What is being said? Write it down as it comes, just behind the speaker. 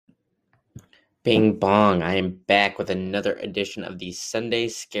Bing bong. I am back with another edition of the Sunday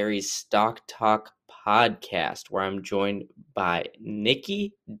Scary Stock Talk podcast, where I'm joined by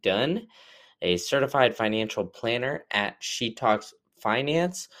Nikki Dunn, a certified financial planner at She Talks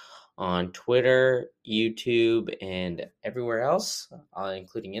Finance on Twitter, YouTube, and everywhere else,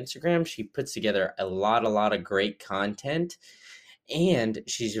 including Instagram. She puts together a lot of great content, and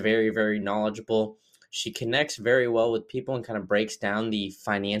she's very, very knowledgeable. She connects very well with people and kind of breaks down the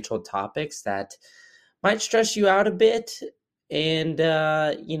financial topics that might stress you out a bit, and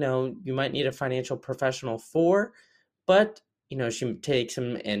you might need a financial professional for, but she takes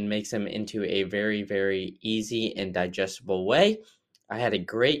them and makes them into a very, very easy and digestible way. I had a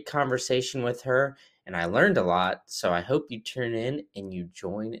great conversation with her and I learned a lot, so I hope you tune in and you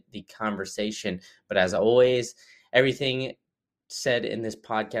join the conversation. But as always, everything said in this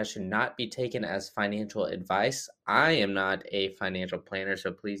podcast should not be taken as financial advice. I am not a financial planner,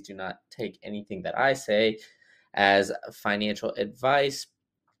 so please do not take anything that I say as financial advice.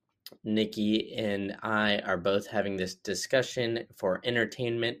 Nikki and I are both having this discussion for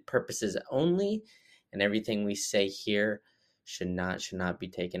entertainment purposes only, and everything we say here should not be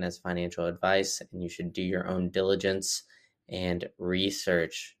taken as financial advice, and you should do your own diligence and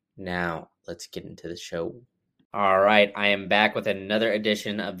research. Now, let's get into the show. All right, I am back with another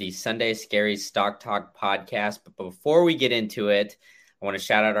edition of the Sunday Scary Stock Talk podcast. But before we get into it, I want to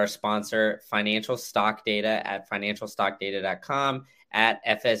shout out our sponsor, Financial Stock Data at financialstockdata.com, at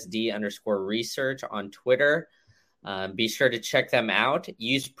FSD_research on Twitter. Be sure to check them out.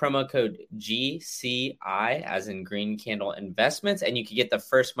 Use promo code GCI, as in Green Candle Investments, and you can get the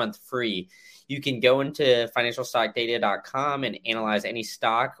first month free. You can go into financialstockdata.com and analyze any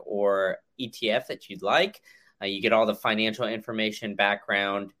stock or ETF that you'd like. You get all the financial information,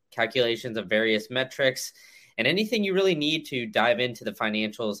 background, calculations of various metrics, and anything you really need to dive into the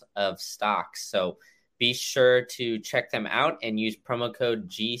financials of stocks. So be sure to check them out and use promo code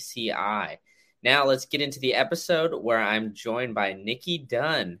GCI. Now let's get into the episode where I'm joined by Nikki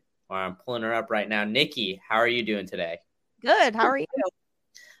Dunn. I'm pulling her up right now. Nikki, how are you doing today? Good. How are you?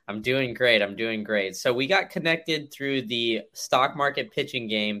 I'm doing great. So we got connected through the stock market pitching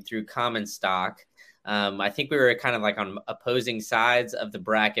game through Common Stock. I think we were kind of like on opposing sides of the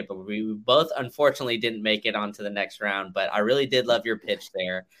bracket, but we both unfortunately didn't make it onto the next round. But I really did love your pitch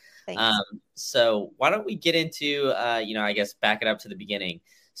there. Thanks. So why don't we get into, I guess back it up to the beginning.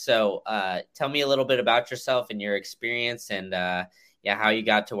 So tell me a little bit about yourself and your experience and how you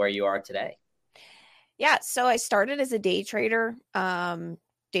got to where you are today. Yeah. So I started as a day trader,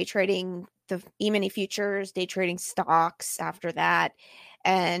 day trading the E-mini futures, day trading stocks after that.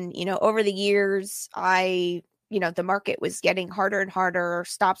 And, over the years, the market was getting harder and harder.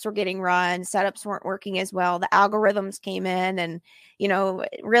 Stops were getting run. Setups weren't working as well. The algorithms came in and,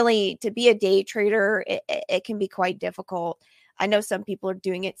 really to be a day trader, it can be quite difficult. I know some people are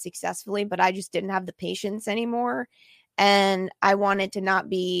doing it successfully, but I just didn't have the patience anymore. And I wanted to not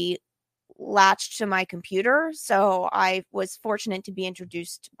be latched to my computer. So I was fortunate to be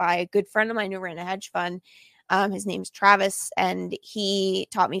introduced by a good friend of mine who ran a hedge fund. His name's Travis, and he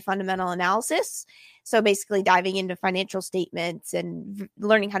taught me fundamental analysis. So basically diving into financial statements and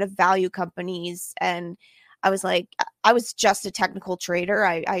learning how to value companies. And I was just a technical trader.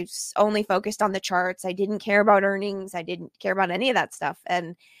 I only focused on the charts. I didn't care about earnings. I didn't care about any of that stuff.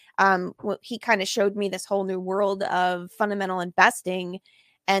 And he kind of showed me this whole new world of fundamental investing.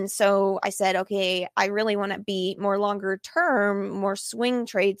 And so I said, okay, I really want to be more longer term, more swing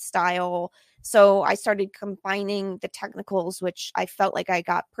trade style. So I started combining the technicals, which I felt like I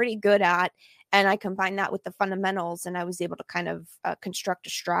got pretty good at. And I combined that with the fundamentals, and I was able to kind of construct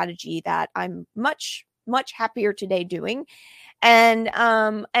a strategy that I'm much happier today doing. And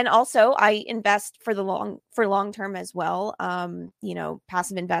also I invest for long term as well.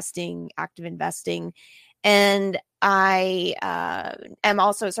 Passive investing, active investing. And I am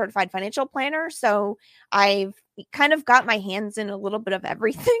also a certified financial planner. So I've kind of got my hands in a little bit of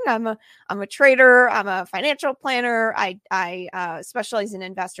everything. I'm a trader. I'm a financial planner. I specialize in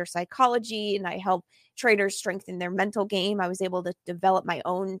investor psychology, and I help traders strengthen their mental game. I was able to develop my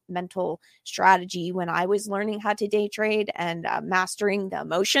own mental strategy when I was learning how to day trade and mastering the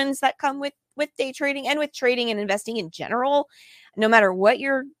emotions that come with day trading and with trading and investing in general, no matter what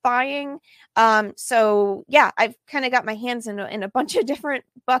you're buying. So yeah, I've kind of got my hands in a bunch of different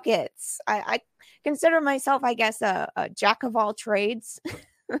buckets. I consider myself, I guess, a jack of all trades.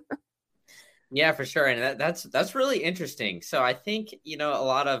 Yeah, for sure. And that's really interesting. So I think, a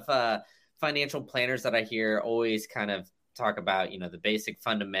lot of financial planners that I hear always kind of talk about, the basic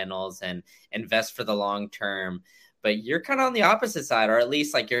fundamentals and invest for the long term. but you're kind of on the opposite side, or at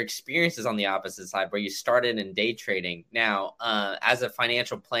least like your experience is on the opposite side, where you started in day trading. Now, as a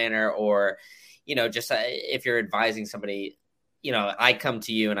financial planner, or just if you're advising somebody, I come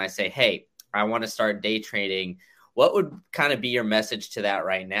to you and I say, hey, I want to start day trading. What would kind of be your message to that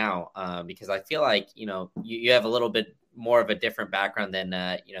right now? Because I feel like you have a little bit more of a different background than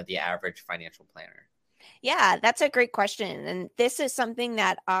the average financial planner. Yeah, that's a great question. And this is something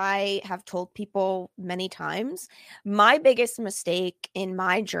that I have told people many times. My biggest mistake in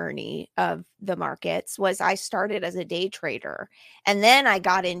my journey of the markets was I started as a day trader and then I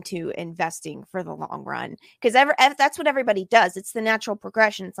got into investing for the long run because that's what everybody does. It's the natural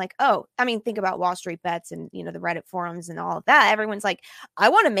progression. It's like, oh, I mean, think about Wall Street Bets and, the Reddit forums and all of that. Everyone's like, I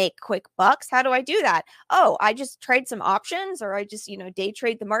want to make quick bucks. How do I do that? Oh, I just trade some options or I just, day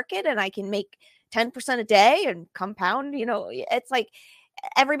trade the market and I can make 10% a day and compound, it's like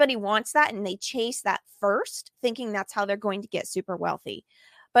everybody wants that and they chase that first, thinking that's how they're going to get super wealthy.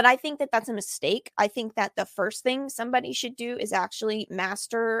 But I think that that's a mistake. I think that the first thing somebody should do is actually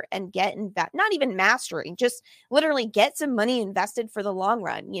master and get not even mastering, just literally get some money invested for the long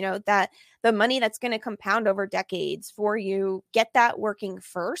run, that the money that's going to compound over decades for you, get that working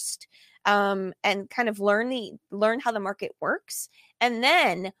first. And kind of learn how the market works. And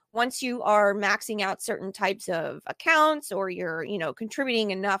then once you are maxing out certain types of accounts or you're,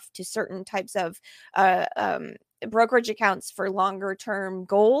 contributing enough to certain types of brokerage accounts for longer term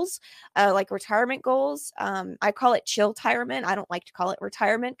goals, like retirement goals. I call it chill retirement. I don't like to call it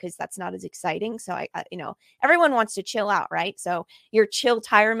retirement because that's not as exciting. So I everyone wants to chill out, right? So your chill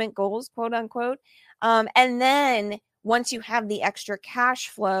retirement goals, quote unquote. And then once you have the extra cash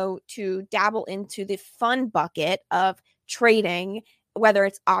flow to dabble into the fun bucket of trading, whether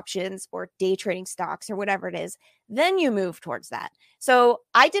it's options or day trading stocks or whatever it is, then you move towards that. So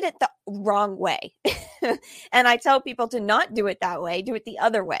I did it the wrong way. And I tell people to not do it that way, do it the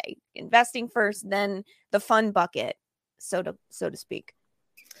other way. Investing first, then the fun bucket, so to speak.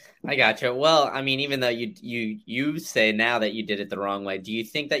 I gotcha. Well, I mean, even though you say now that you did it the wrong way, do you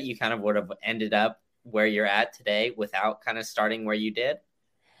think that you kind of would have ended up where you're at today without kind of starting where you did?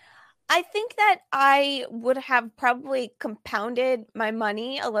 I think that I would have probably compounded my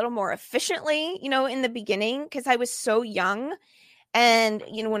money a little more efficiently, in the beginning because I was so young. And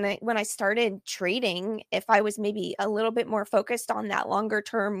when I started trading, if I was maybe a little bit more focused on that longer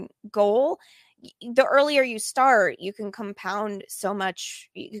term goal, the earlier you start, you can compound so much.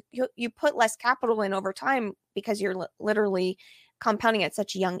 You put less capital in over time because you're literally compounding at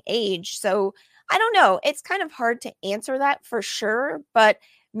such a young age. So I don't know. It's kind of hard to answer that for sure, but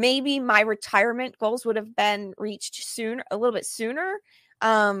maybe my retirement goals would have been reached sooner, a little bit sooner.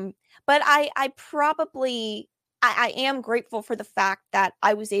 But I probably I am grateful for the fact that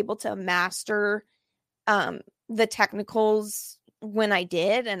I was able to master the technicals when I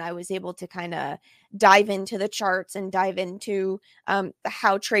did, and I was able to kind of dive into the charts and dive into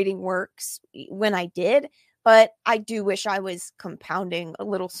how trading works when I did. But I do wish I was compounding a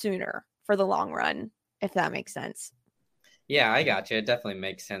little sooner for the long run, if that makes sense. Yeah, I got you. It definitely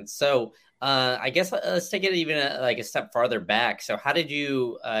makes sense. So, I guess let's take it even like a step farther back. So, how did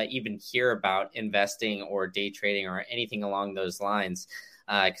you even hear about investing or day trading or anything along those lines?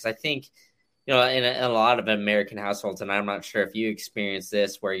 Because I think, in a lot of American households, and I'm not sure if you experience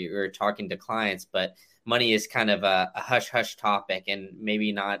this where you're talking to clients, but money is kind of a hush hush topic and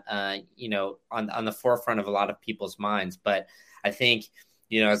maybe not, on the forefront of a lot of people's minds. But I think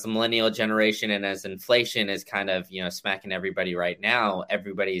as the millennial generation and as inflation is kind of, smacking everybody right now,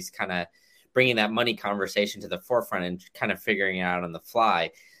 everybody's kind of bringing that money conversation to the forefront and kind of figuring it out on the fly.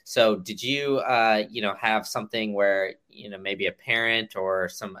 So did you, have something where, maybe a parent or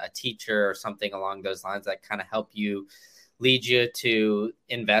a teacher or something along those lines that kind of help you lead you to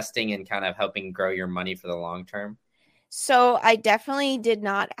investing and kind of helping grow your money for the long term? So I definitely did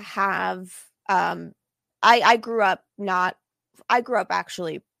not have, I grew up I grew up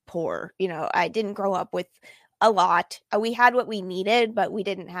actually poor. I didn't grow up with a lot. We had what we needed, but we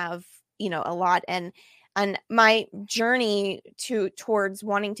didn't have, a lot. And my journey towards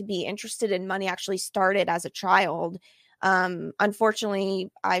wanting to be interested in money actually started as a child.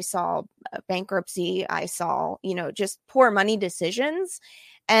 Unfortunately, I saw bankruptcy. I saw, just poor money decisions.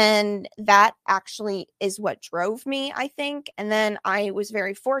 And that actually is what drove me, I think. And then I was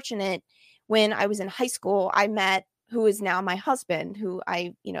very fortunate when I was in high school. I met who is now my husband, who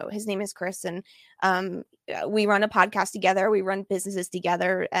his name is Chris. And we run a podcast together. We run businesses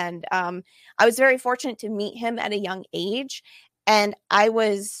together. And I was very fortunate to meet him at a young age. And I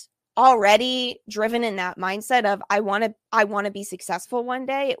was already driven in that mindset of I want to be successful one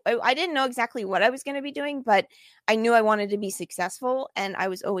day. I didn't know exactly what I was going to be doing, but I knew I wanted to be successful, and I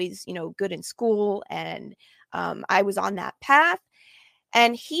was always, good in school, and I was on that path.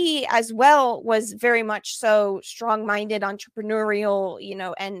 And he as well was very much so strong-minded, entrepreneurial,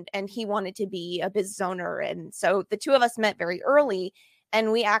 and he wanted to be a business owner. And so the two of us met very early,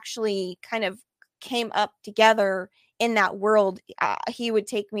 and we actually kind of came up together in that world. He would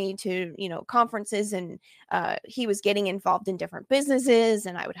take me to, conferences, and he was getting involved in different businesses,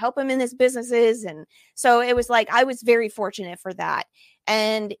 and I would help him in his businesses. And so it was like, I was very fortunate for that.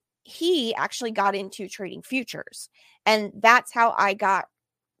 And he actually got into trading futures. And that's how I got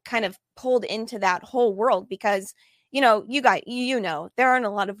kind of pulled into that whole world, because there aren't a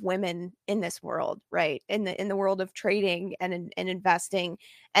lot of women in this world, right? In the world of trading and investing.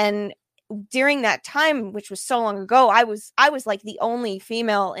 And during that time, which was so long ago, I was like the only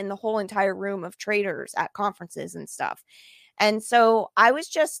female in the whole entire room of traders at conferences and stuff. And so I was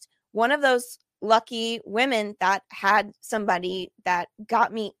just one of those lucky women that had somebody that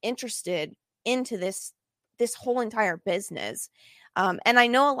got me interested into this whole entire business. And I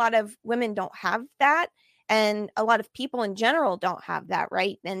know a lot of women don't have that, and a lot of people in general don't have that,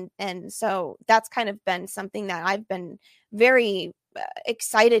 right? And so that's kind of been something that I've been very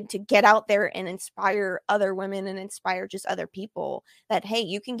excited to get out there and inspire other women and inspire just other people that, hey,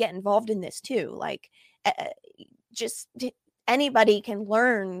 you can get involved in this too. Like, just anybody can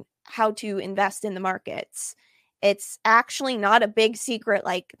learn how to invest in the markets. It's actually not a big secret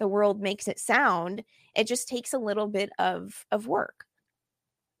like the world makes it sound. It just takes a little bit of work.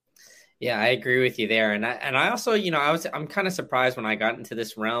 Yeah, I agree with you there. And I also, I'm kind of surprised when I got into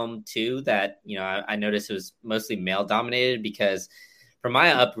this realm too, that, I noticed it was mostly male dominated, because from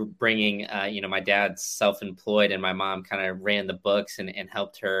my upbringing, my dad's self-employed, and my mom kind of ran the books and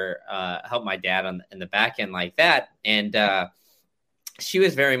helped my dad in the back end like that. And she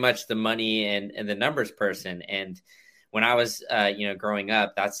was very much the money and the numbers person. And when I was, growing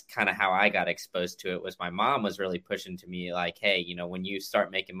up, that's kind of how I got exposed to it. Was my mom was really pushing to me like, hey, when you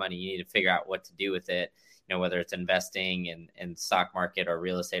start making money, you need to figure out what to do with it, whether it's investing in stock market or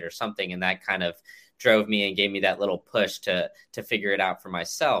real estate or something. And that kind of drove me and gave me that little push to figure it out for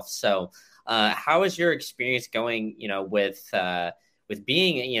myself. So how is your experience going, with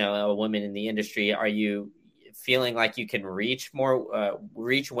being, a woman in the industry? Are you feeling like you can reach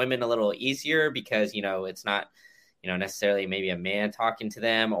women a little easier because, it's not, necessarily maybe a man talking to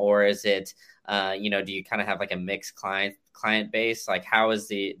them, or is it, do you kind of have like a mixed client base? Like, how is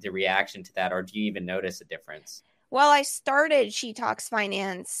the reaction to that, or do you even notice a difference? Well, I started She Talks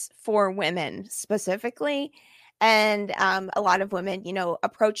Finance for women specifically. And a lot of women,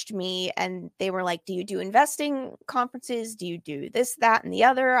 approached me, and they were like, do you do investing conferences? Do you do this, that, and the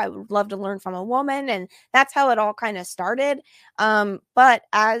other? I would love to learn from a woman. And that's how it all kind of started. But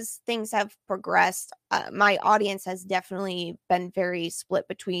as things have progressed, my audience has definitely been very split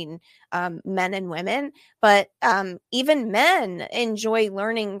between men and women. But even men enjoy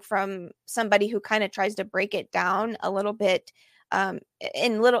learning from somebody who kind of tries to break it down a little bit,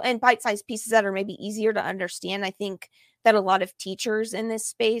 in bite-sized pieces that are maybe easier to understand. I think that a lot of teachers in this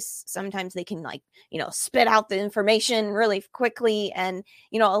space, sometimes they can spit out the information really quickly. And,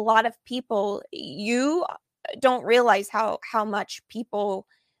 a lot of people, you don't realize how much people,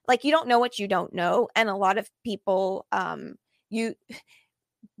 like, you don't know what you don't know. And a lot of people,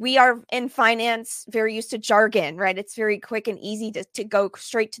 we are in finance very used to jargon, right? It's very quick and easy to go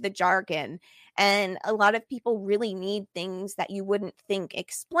straight to the jargon. And a lot of people really need things that you wouldn't think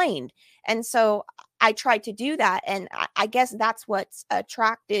explained. And so I tried to do that. And I guess that's what's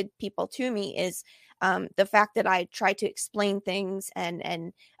attracted people to me, is the fact that I try to explain things,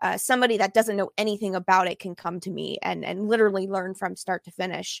 and somebody that doesn't know anything about it can come to me and literally learn from start to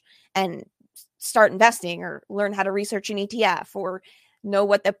finish, and start investing, or learn how to research an ETF, or know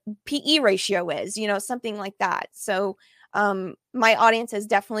what the PE ratio is, something like that. So my audience has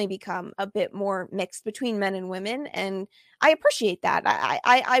definitely become a bit more mixed between men and women, and I appreciate that.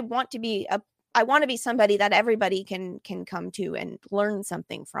 I want to be somebody that everybody can come to and learn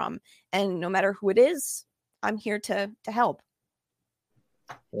something from, and no matter who it is, I'm here to help.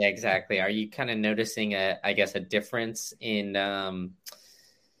 Yeah, exactly. Are you kind of noticing a difference in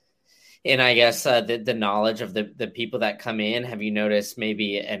I guess the knowledge of the people that come in? Have you noticed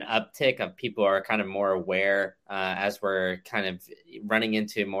maybe an uptick of people are kind of more aware as we're kind of running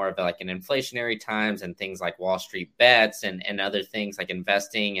into more of like an inflationary times, and things like Wall Street bets and other things like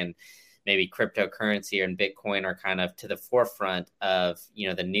investing, and maybe cryptocurrency and Bitcoin are kind of to the forefront of,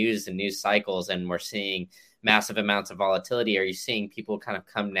 the news and news cycles, and we're seeing massive amounts of volatility. Are you seeing people kind of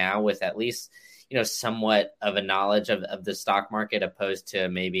come now with at least, somewhat of a knowledge of the stock market, opposed to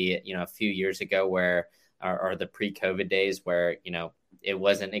maybe, a few years ago where, or the pre-COVID days where, it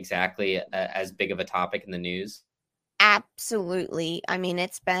wasn't exactly as big of a topic in the news? Absolutely. I mean,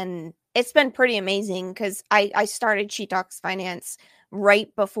 it's been pretty amazing because I started She Talks Finance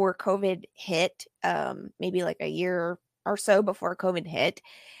right before COVID hit, maybe like a year or so before COVID hit.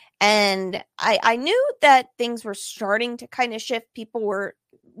 And I knew that things were starting to kind of shift.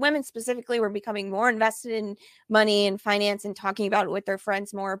 Women specifically were becoming more invested in money and finance and talking about it with their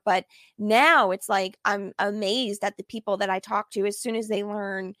friends more. But now it's like, I'm amazed at the people that I talk to. As soon as they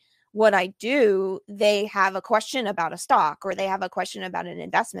learn what I do, they have a question about a stock or they have a question about an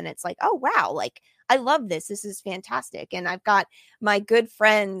investment. It's like, oh, wow, like I love this. This is fantastic. And I've got my good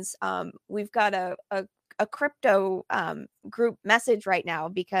friends. We've got a crypto group message right now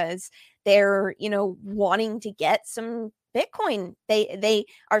because they're, wanting to get some Bitcoin. They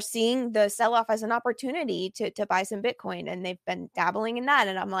are seeing the sell off as an opportunity to buy some Bitcoin, and they've been dabbling in that.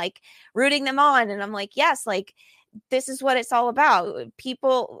 And I'm like rooting them on. And I'm like, yes, like this is what it's all about.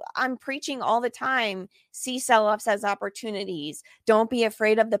 People, I'm preaching all the time, see sell-offs as opportunities. Don't be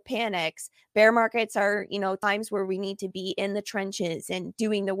afraid of the panics. Bear markets are, times where we need to be in the trenches and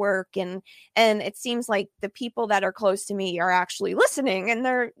doing the work. And it seems like the people that are close to me are actually listening, and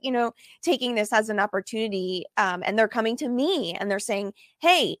they're, taking this as an opportunity. And they're coming to me and they're saying,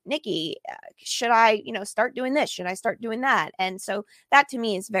 hey, Nikki, should I, start doing this? Should I start doing that? And so that to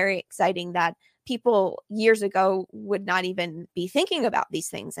me is very exciting, that people years ago would not even be thinking about these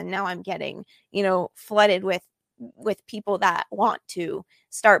things. And now I'm getting, flooded with people that want to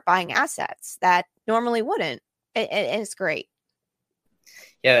start buying assets that normally wouldn't. And it's great.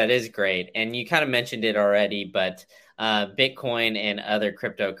 Yeah, that is great. And you kind of mentioned it already, but Bitcoin and other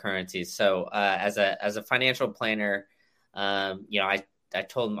cryptocurrencies. So as a financial planner, I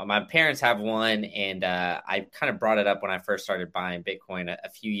told my parents have one, and I kind of brought it up when I first started buying Bitcoin a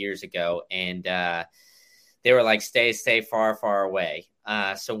few years ago, and they were like, stay far, far away.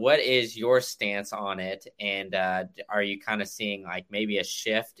 So what is your stance on it? And are you kind of seeing like maybe a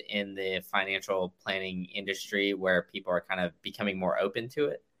shift in the financial planning industry where people are kind of becoming more open to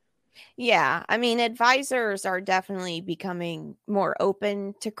it? Yeah, I mean, advisors are definitely becoming more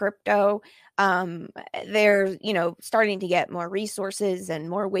open to crypto. They're, starting to get more resources and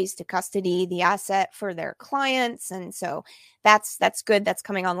more ways to custody the asset for their clients, and so that's good. That's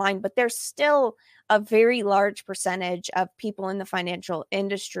coming online, but there's still a very large percentage of people in the financial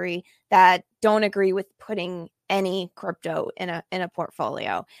industry that don't agree with putting any crypto in a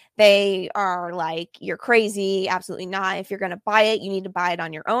portfolio. They are like, you're crazy. Absolutely not. If you're going to buy it, you need to buy it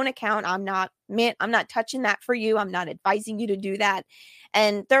on your own account. I'm not touching that for you. I'm not advising you to do that.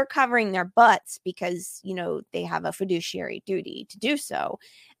 And they're covering their butts because, they have a duty to do so.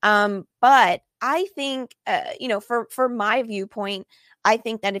 But I think, for my viewpoint, I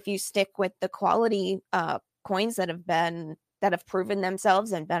think that if you stick with the quality coins that have proven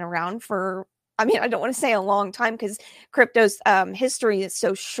themselves and been around for, I mean, I don't want to say a long time because crypto's history is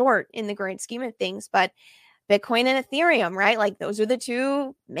so short in the grand scheme of things, but Bitcoin and Ethereum, right? Like those are the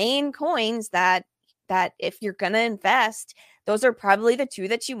two main coins that if you're going to invest, those are probably the two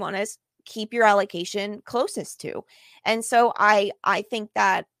that you want to keep your allocation closest to. And so I think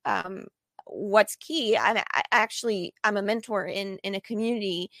that what's key, I'm a mentor in a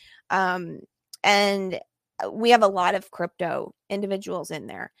community, and we have a lot of crypto individuals in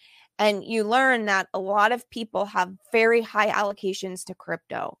there. And you learn that a lot of people have very high allocations to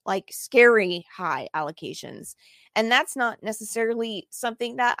crypto, like scary high allocations. And that's not necessarily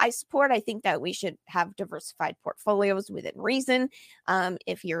something that I support. I think that we should have diversified portfolios within reason.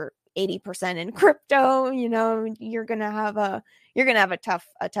 If you're 80% in crypto, you're gonna have a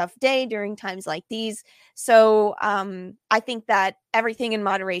tough day during times like these. So I think that everything in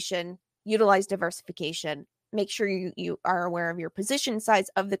moderation, utilize diversification, make sure you are aware of your position size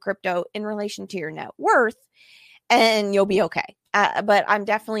of the crypto in relation to your net worth, and you'll be okay. But I'm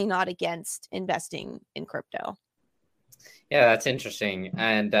definitely not against investing in crypto. Yeah, that's interesting.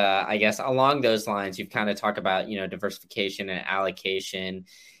 And I guess along those lines, you've kind of talked about, diversification and allocation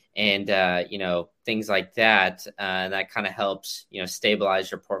and, things like that. That kind of helps,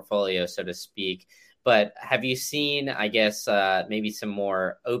 stabilize your portfolio, so to speak. But have you seen, I guess, maybe some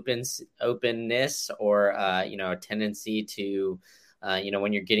more openness or, a tendency to,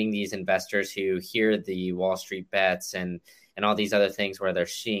 when you're getting these investors who hear the Wall Street bets and all these other things where they're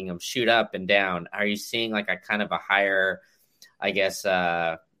seeing them shoot up and down, are you seeing like a kind of a higher, I guess,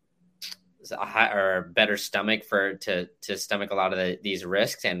 a high, or better stomach to stomach a lot of these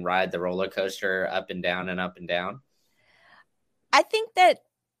risks and ride the roller coaster up and down and up and down? I think that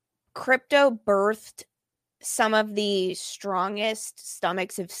crypto birthed some of the strongest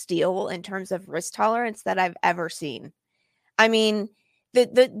stomachs of steel in terms of risk tolerance that I've ever seen. I mean,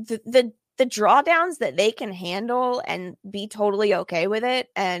 the drawdowns that they can handle and be totally okay with it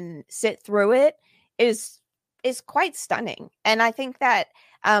and sit through it is quite stunning. And I think that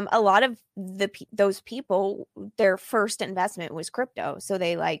a lot of those people, their first investment was crypto, so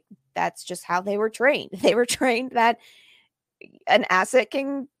that's just how they were trained. They were trained that an asset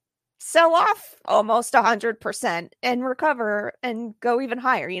can sell off almost 100% and recover and go even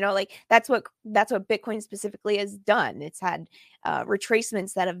higher. That's what Bitcoin specifically has done. It's had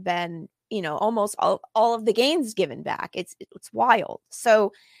retracements that have been, almost all of the gains given back. It's wild.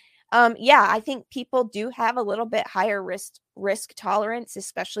 So yeah, I think people do have a little bit higher risk tolerance,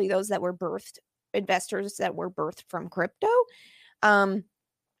 especially those that were investors that were birthed from crypto.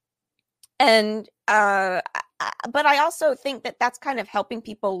 But I also think that that's kind of helping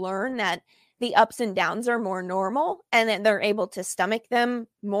people learn that the ups and downs are more normal, and that they're able to stomach them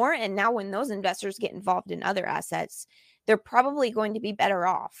more. And now when those investors get involved in other assets, they're probably going to be better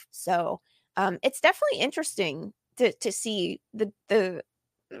off. So it's definitely interesting to see the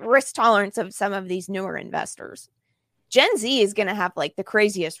risk tolerance of some of these newer investors. Gen Z is going to have like the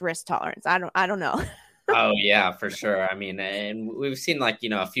craziest risk tolerance. I don't know. Oh yeah, for sure. I mean, and we've seen like,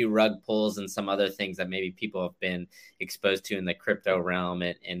 a few rug pulls and some other things that maybe people have been exposed to in the crypto realm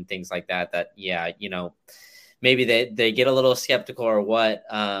and things like that, yeah, maybe they get a little skeptical or what.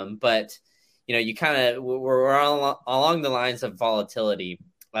 But, you kind of, we're all along the lines of volatility.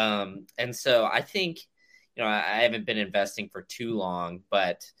 And so I think, I haven't been investing for too long,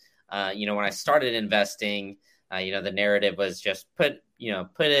 but, when I started investing, the narrative was just put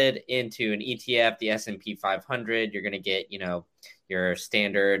it into an ETF, the S&P 500. You're going to get, your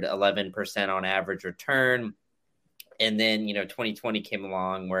standard 11% on average return. And then, 2020 came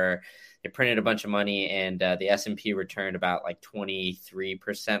along where they printed a bunch of money, and the S&P returned about like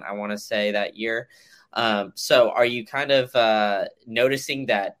 23%, I want to say, that year. So are you kind of noticing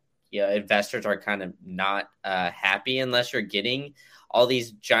that investors are kind of not happy unless you're getting all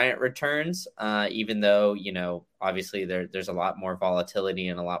these giant returns, even though, obviously there's a lot more volatility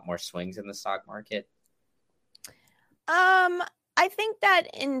and a lot more swings in the stock market? I think that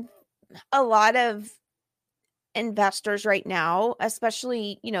in a lot of investors right now,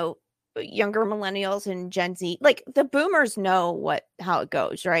 especially, younger millennials and Gen Z, like the boomers know how it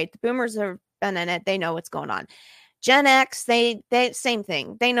goes, right? The boomers have been in it. They know what's going on. Gen X, they same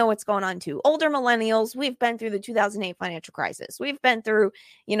thing. They know what's going on too. Older millennials, we've been through the 2008 financial crisis. We've been through,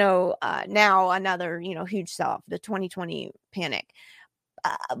 now another, huge sell-off, the 2020 panic.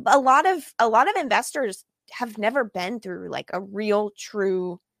 A lot of investors have never been through like a real,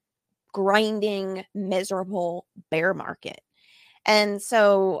 true, grinding, miserable bear market. And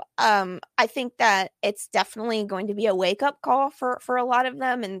so I think that it's definitely going to be a wake-up call for a lot of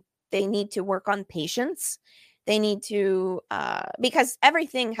them, and they need to work on patience. They need to, because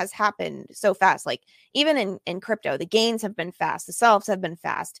everything has happened so fast. Like even in crypto, the gains have been fast. The sell-offs have been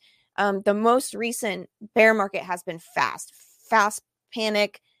fast. The most recent bear market has been fast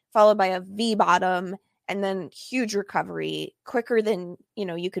panic followed by a V bottom and then huge recovery quicker than,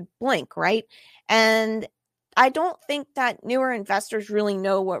 you could blink. Right. And I don't think that newer investors really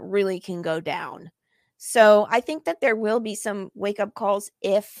know what really can go down. So I think that there will be some wake-up calls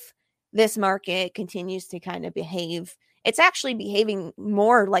if this market continues to kind of behave. It's actually behaving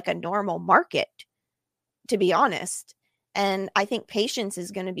more like a normal market, to be honest. And I think patience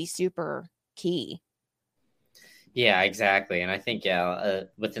is going to be super key. Yeah, exactly. And I think,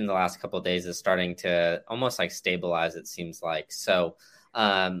 within the last couple of days, it's starting to almost like stabilize, it seems like. So,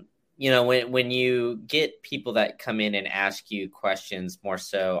 when you get people that come in and ask you questions more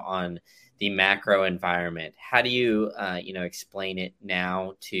so on the macro environment, how do you, explain it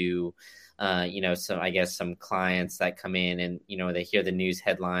now to, some clients that come in and, they hear the news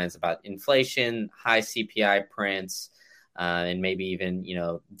headlines about inflation, high CPI prints, and maybe even,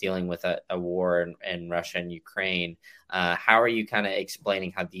 dealing with a war in Russia and Ukraine. How are you kind of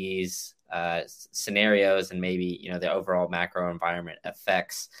explaining how these scenarios and maybe, the overall macro environment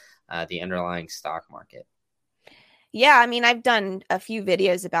affects the underlying stock market? Yeah, I mean, I've done a few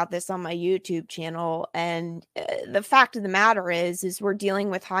videos about this on my YouTube channel, and the fact of the matter is we're dealing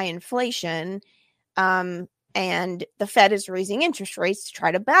with high inflation, and the Fed is raising interest rates to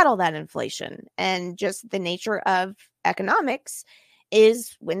try to battle that inflation. And just the nature of economics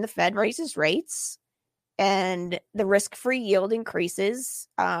is when the Fed raises rates, and the risk-free yield increases,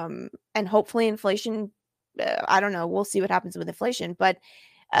 and hopefully inflation, I don't know, we'll see what happens with inflation, but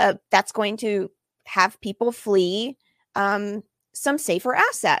that's going to have people flee some safer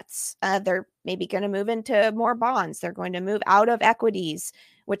assets. They're maybe going to move into more bonds. They're going to move out of equities,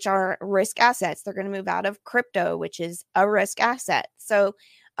 which are risk assets. They're going to move out of crypto, which is a risk asset. So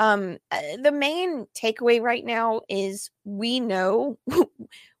the main takeaway right now is we know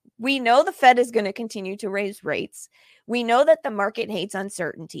we know the Fed is going to continue to raise rates. We know that the market hates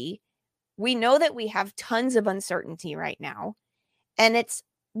uncertainty. We know that we have tons of uncertainty right now. And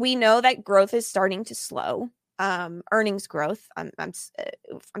we know that growth is starting to slow. Earnings growth. I'm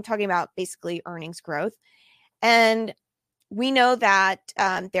talking about basically earnings growth. And we know that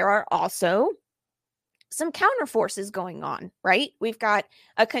there are also some counter forces going on, right? We've got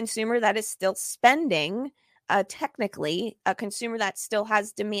a consumer that is still spending, technically, a consumer that still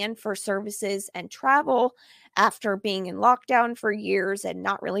has demand for services and travel after being in lockdown for years and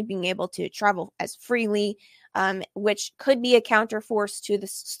not really being able to travel as freely, which could be a counterforce to the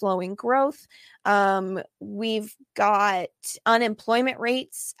slowing growth. We've got unemployment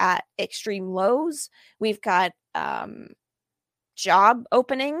rates at extreme lows. We've got job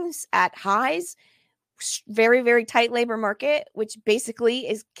openings at highs. Very, very tight labor market, which basically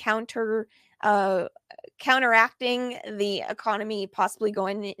is counteracting the economy possibly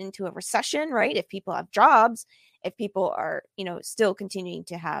going into a recession, right? If people have jobs, if people are, still continuing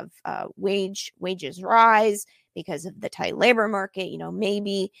to have wages rise because of the tight labor market,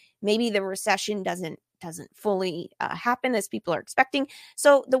 maybe the recession doesn't fully happen as people are expecting.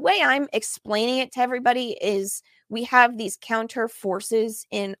 So the way I'm explaining it to everybody is we have these counter forces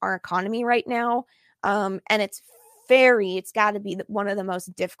in our economy right now. And it's got to be one of the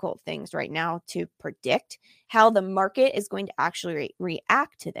most difficult things right now to predict how the market is going to actually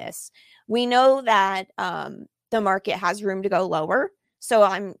react to this. We know that the market has room to go lower. So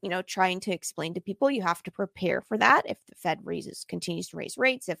I'm, trying to explain to people you have to prepare for that. If the Fed continues to raise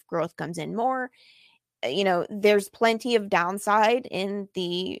rates, if growth comes in more, there's plenty of downside in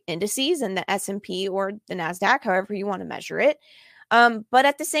the indices and the S&P or the NASDAQ, however you want to measure it. But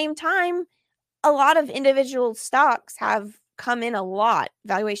at the same time, a lot of individual stocks have come in a lot.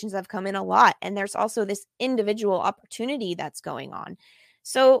 Valuations have come in a lot. And there's also this individual opportunity that's going on.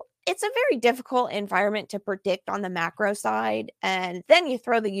 So it's a very difficult environment to predict on the macro side. And then you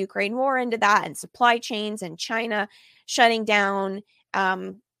throw the Ukraine war into that and supply chains and China shutting down.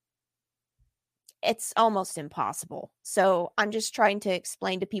 It's almost impossible. So I'm just trying to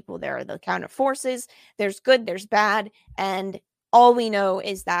explain to people there are the counter forces. There's good, there's bad. And all we know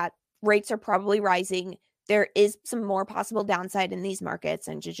is that rates are probably rising. There is some more possible downside in these markets,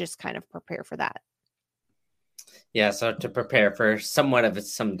 and to just kind of prepare for that. Yeah, so to prepare for somewhat of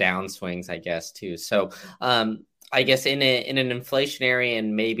some downswings, I guess, too. So I guess in an inflationary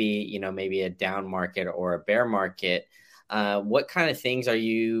and maybe a down market or a bear market, what kind of things are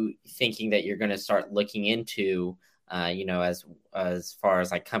you thinking that you're going to start looking into, as far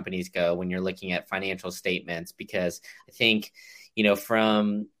as like companies go when you're looking at financial statements? Because I think,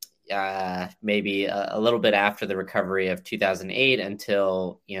 from maybe a little bit after the recovery of 2008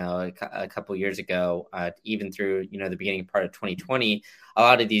 until, a couple years ago, even through, the beginning part of 2020, a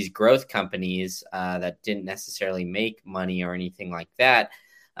lot of these growth companies that didn't necessarily make money or anything like that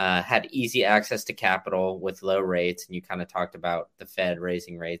had easy access to capital with low rates. And you kind of talked about the Fed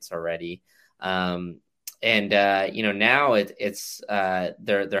raising rates already. Now it's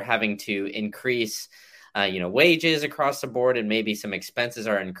they're having to increase wages across the board, and maybe some expenses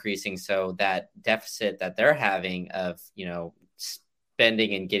are increasing. So that deficit that they're having of,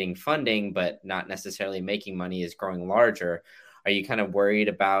 spending and getting funding, but not necessarily making money is growing larger. Are you kind of worried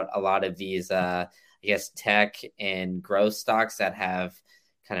about a lot of these, tech and growth stocks that have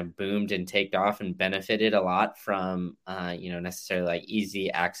kind of boomed and taken off and benefited a lot from, necessarily like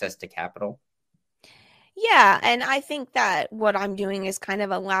easy access to capital? Yeah, and I think that what I'm doing is kind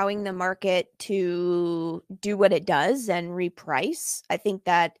of allowing the market to do what it does and reprice. I think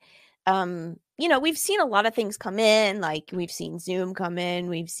that, we've seen a lot of things come in, like we've seen Zoom come in,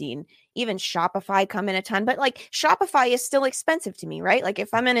 we've seen even Shopify come in a ton, but like Shopify is still expensive to me, right? Like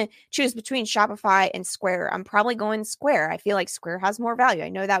if I'm going to choose between Shopify and Square, I'm probably going Square. I feel like Square has more value. I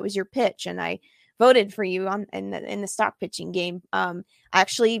know that was your pitch, and I voted for you in the stock pitching game.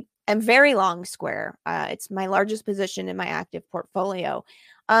 Actually, I'm very long Square. It's my largest position in my active portfolio.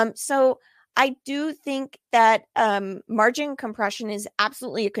 So I do think that margin compression is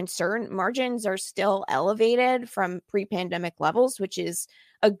absolutely a concern. Margins are still elevated from pre-pandemic levels, which is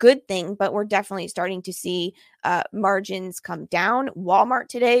a good thing, but we're definitely starting to see margins come down. Walmart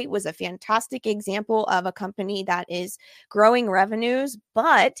today was a fantastic example of a company that is growing revenues,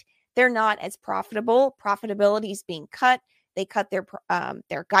 but they're not as profitable. Profitability is being cut. They cut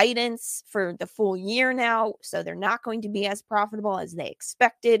their guidance for the full year now, so they're not going to be as profitable as they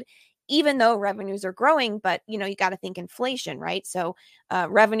expected, even though revenues are growing. But you got to think inflation, right? So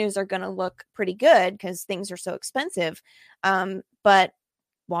revenues are going to look pretty good because things are so expensive. But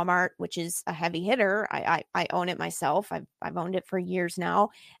Walmart, which is a heavy hitter, I own it myself. I've owned it for years now,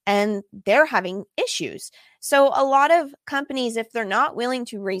 and they're having issues. So a lot of companies, if they're not willing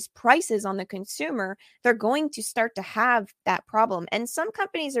to raise prices on the consumer, they're going to start to have that problem. And some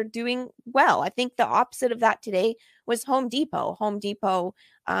companies are doing well. I think the opposite of that today was Home Depot. Home Depot,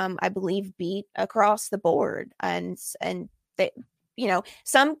 I believe, beat across the board, and they,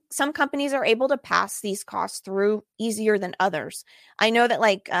 some companies are able to pass these costs through easier than others. I know that,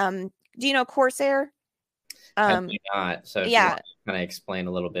 like, do you know Corsair? I do not. So if you want Yeah. to kind of explain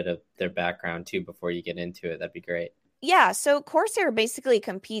a little bit of their background too before you get into it, that'd be great. Yeah, so Corsair basically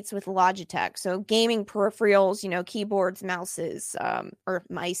competes with Logitech. So gaming peripherals, keyboards, mouses, or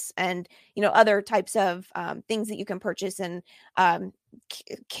mice, and other types of things that you can purchase, and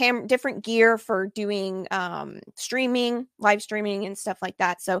different gear for doing streaming, live streaming, and stuff like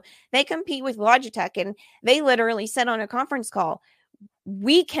that. So they compete with Logitech, and they literally said on a conference call,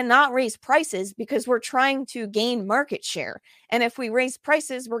 we cannot raise prices because we're trying to gain market share. And if we raise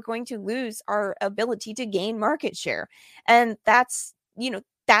prices, we're going to lose our ability to gain market share. And that's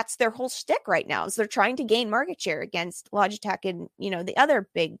their whole shtick right now, is they're trying to gain market share against Logitech and, the other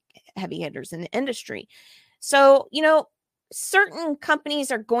big heavy hitters in the industry. So, certain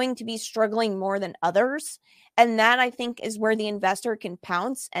companies are going to be struggling more than others. And that, I think, is where the investor can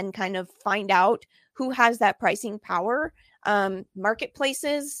pounce and kind of find out who has that pricing power.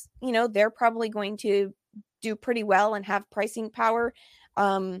 Marketplaces, they're probably going to do pretty well and have pricing power.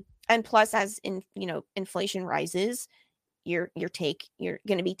 And plus, as inflation rises, you're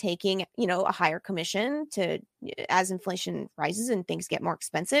going to be taking, a higher commission to as inflation rises and things get more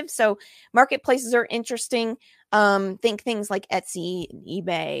expensive. So marketplaces are interesting. Think things like Etsy and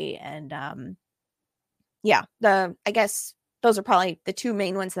eBay, and I guess those are probably the two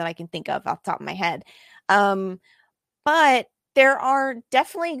main ones that I can think of off the top of my head. But there are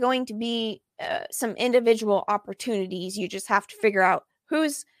definitely going to be some individual opportunities. You just have to figure out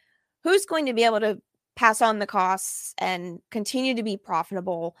who's going to be able to pass on the costs and continue to be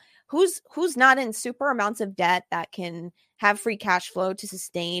profitable, who's not in super amounts of debt that can have free cash flow to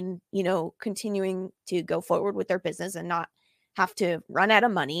sustain, continuing to go forward with their business and not have to run out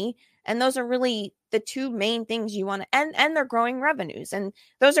of money. And those are really the two main things you want to, and they're growing revenues. And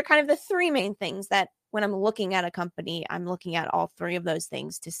those are kind of the three main things that when I'm looking at a company, I'm looking at all three of those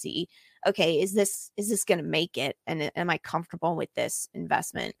things to see, okay, is this going to make it? And am I comfortable with this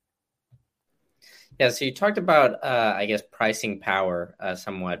investment? Yeah, so you talked about, I guess, pricing power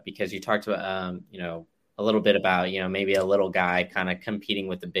somewhat, because you talked about, a little bit about, maybe a little guy kind of competing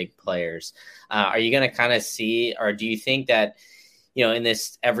with the big players. Are you going to kind of see, or do you think that, in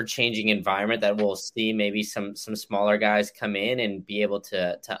this ever-changing environment, that we'll see maybe some smaller guys come in and be able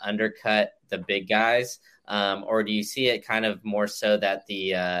to undercut the big guys? Or do you see it kind of more so that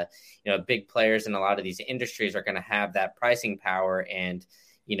the, big players in a lot of these industries are going to have that pricing power and,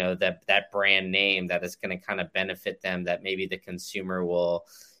 that brand name that is going to kind of benefit them, that maybe the consumer will,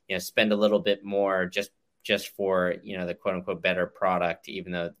 spend a little bit more just for, the quote unquote better product,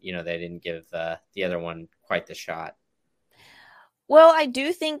 even though, they didn't give the other one quite the shot? Well, I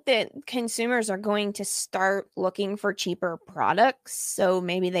do think that consumers are going to start looking for cheaper products. So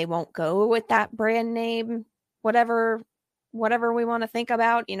maybe they won't go with that brand name, whatever we want to think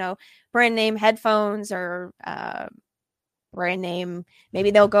about, brand name headphones, or brand name.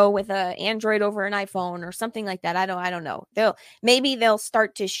 Maybe they'll go with a Android over an iPhone or something like that. I don't know. They'll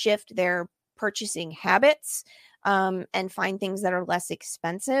start to shift their purchasing habits, and find things that are less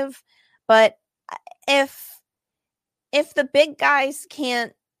expensive. But if the big guys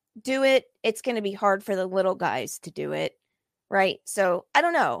can't do it, it's going to be hard for the little guys to do it, right? So I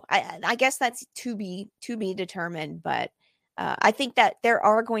don't know. I guess that's to be determined, but I think that there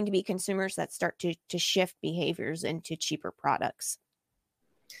are going to be consumers that start to shift behaviors into cheaper products.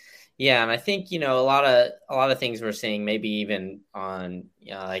 Yeah, and I think a lot of things we're seeing, maybe even on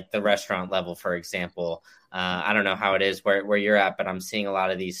like the restaurant level, for example. I don't know how it is where you're at, but I'm seeing a lot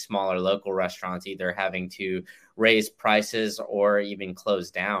of these smaller local restaurants either having to raise prices or even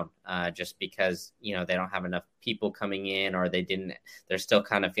close down, just because they don't have enough people coming in, or they're still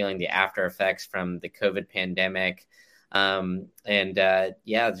kind of feeling the after effects from the COVID pandemic, and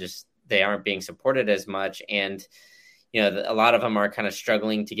yeah, just they aren't being supported as much. And a lot of them are kind of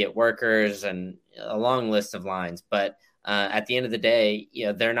struggling to get workers, and a long list of lines. But at the end of the day,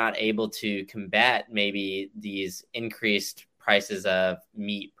 they're not able to combat maybe these increased prices of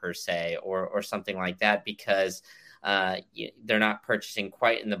meat per se, or something like that, because they're not purchasing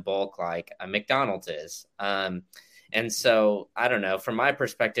quite in the bulk like a McDonald's is. And so I don't know. From my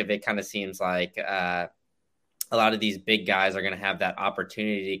perspective, it kind of seems like a lot of these big guys are going to have that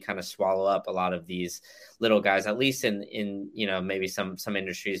opportunity to kind of swallow up a lot of these little guys, at least in maybe some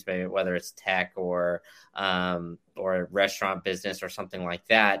industries, maybe whether it's tech or restaurant business or something like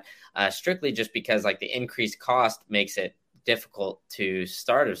that, strictly just because like the increased cost makes it difficult to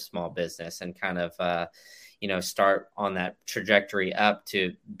start a small business and kind of start on that trajectory up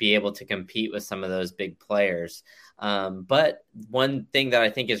to be able to compete with some of those big players. But one thing that I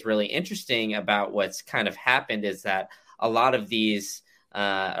think is really interesting about what's kind of happened is that a lot of these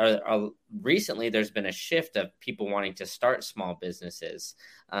recently there's been a shift of people wanting to start small businesses.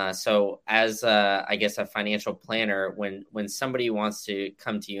 So as I guess a financial planner, when somebody wants to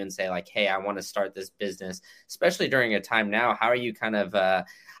come to you and say like, hey, I want to start this business, especially during a time now, how are you kind of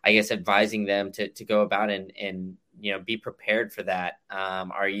I guess advising them to go about and be prepared for that?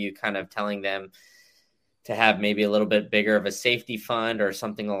 Are you kind of telling them to have maybe a little bit bigger of a safety fund or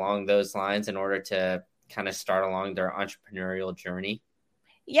something along those lines in order to kind of start along their entrepreneurial journey?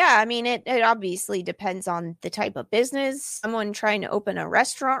 Yeah, I mean, it obviously depends on the type of business. Someone trying to open a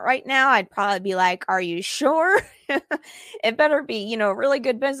restaurant right now, I'd probably be like, "Are you sure?" It better be, really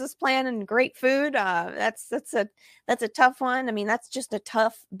good business plan and great food. That's a tough one. I mean, that's just a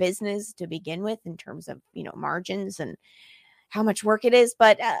tough business to begin with in terms of margins and how much work it is.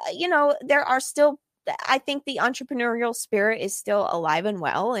 But there are still. I think the entrepreneurial spirit is still alive and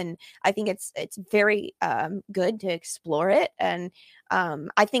well, and I think it's very good to explore it. And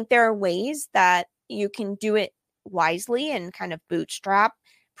I think there are ways that you can do it wisely and kind of bootstrap,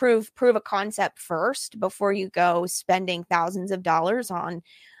 prove a concept first before you go spending thousands of dollars on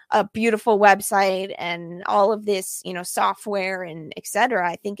a beautiful website and all of this, software and etc.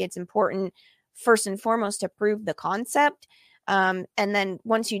 I think it's important first and foremost to prove the concept. And then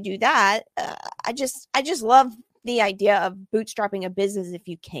once you do that, I just love the idea of bootstrapping a business if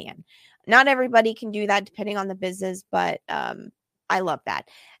you can. Not everybody can do that depending on the business, but I love that.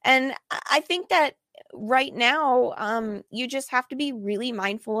 And I think that right now, you just have to be really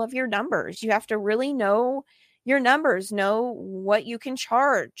mindful of your numbers. You have to really know your numbers, know what you can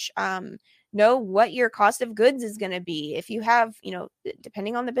charge, know what your cost of goods is going to be. If you have,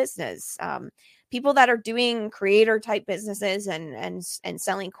 depending on the business, people that are doing creator type businesses and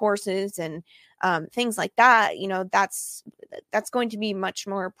selling courses and things like that, that's going to be much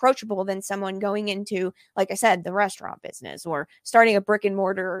more approachable than someone going into, like I said, the restaurant business or starting a brick and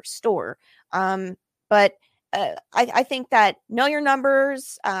mortar store. But I think that know your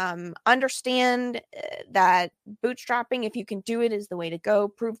numbers, understand that bootstrapping, if you can do it, is the way to go.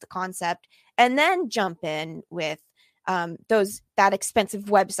 Prove the concept, and then jump in with that expensive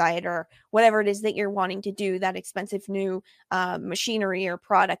website or whatever it is that you're wanting to do, that expensive new machinery or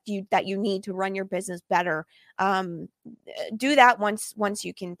product that you need to run your business better. Do that once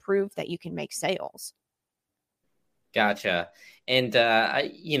you can prove that you can make sales. Gotcha. And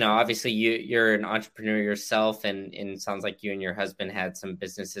obviously you're an entrepreneur yourself, and it sounds like you and your husband had some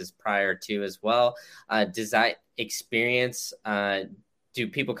businesses prior to as well. Does that experience do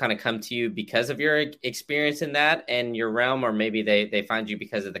people kind of come to you because of your experience in that and your realm, or maybe they find you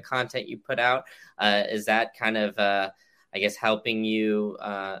because of the content you put out? Is that kind of I guess helping you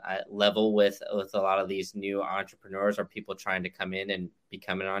level with a lot of these new entrepreneurs or people trying to come in and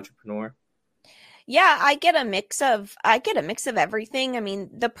become an entrepreneur? Yeah, I get a mix of everything. I mean,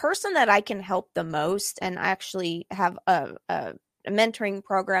 the person that I can help the most, and I actually have a mentoring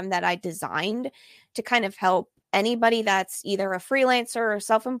program that I designed to kind of help anybody that's either a freelancer or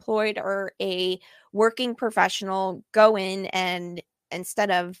self-employed or a working professional go in and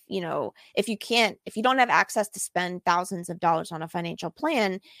instead of, if you don't have access to spend thousands of dollars on a financial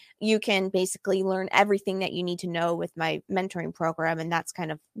plan, you can basically learn everything that you need to know with my mentoring program. And that's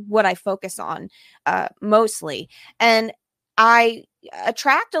kind of what I focus on mostly. And I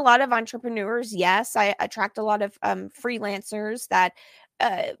attract a lot of entrepreneurs. Yes, I attract a lot of freelancers that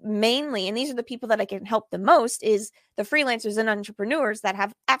mainly, and these are the people that I can help the most, is the freelancers and entrepreneurs that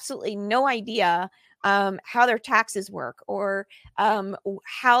have absolutely no idea how their taxes work, or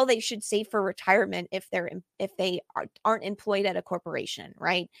how they should save for retirement if they aren't employed at a corporation,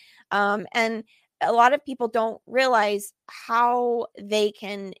 right? And a lot of people don't realize how they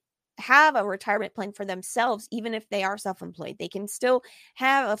can have a retirement plan for themselves, even if they are self-employed. They can still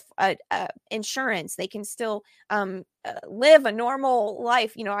have a insurance. They can still live a normal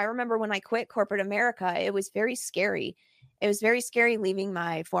life. I remember when I quit corporate America, it was very scary. It was very scary leaving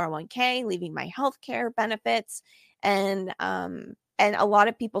my 401k, leaving my healthcare benefits, and a lot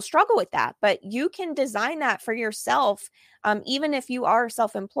of people struggle with that. But you can design that for yourself, even if you are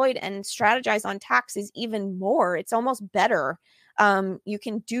self-employed, and strategize on taxes even more. It's almost better. You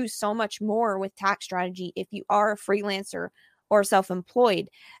can do so much more with tax strategy if you are a freelancer or self-employed.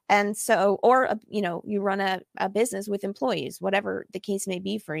 And so, or, you run a business with employees, whatever the case may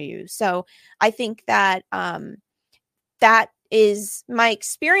be for you. So I think that, that is my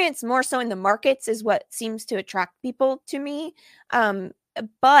experience more so in the markets, is what seems to attract people to me.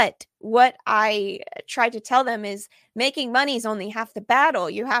 But what I try to tell them is making money is only half the battle.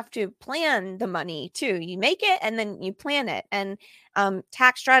 You have to plan the money too. You make it and then you plan it. And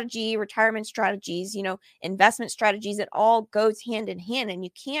tax strategy, retirement strategies, investment strategies, it all goes hand in hand, and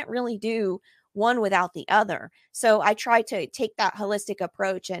you can't really do one without the other. So I try to take that holistic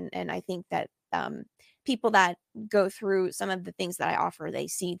approach, and I think that people that go through some of the things that I offer, they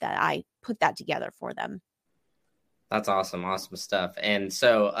see that I put that together for them. That's awesome. Awesome stuff. And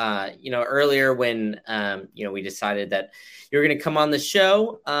so, earlier when, we decided that you were going to come on the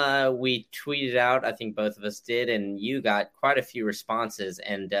show, we tweeted out, I think both of us did, and you got quite a few responses.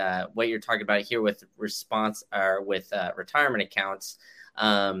 And what you're talking about here with retirement accounts,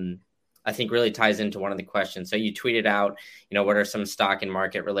 I think really ties into one of the questions. So you tweeted out, what are some stock and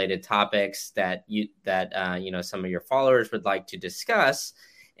market related topics that some of your followers would like to discuss?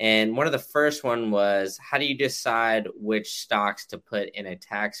 And one of the first one was, how do you decide which stocks to put in a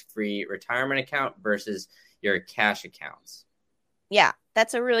tax-free retirement account versus your cash accounts? Yeah,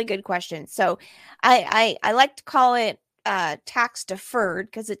 that's a really good question. So I like to call it tax deferred,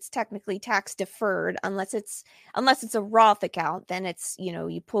 because it's technically tax deferred unless it's a Roth account. Then it's,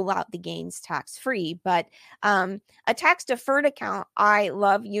 you pull out the gains tax free. But a tax deferred account I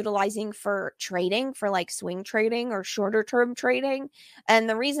love utilizing for trading, for like swing trading or shorter term trading. And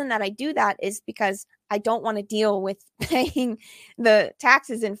the reason that I do that is because I don't want to deal with paying the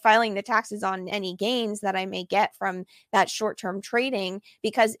taxes and filing the taxes on any gains that I may get from that short-term trading,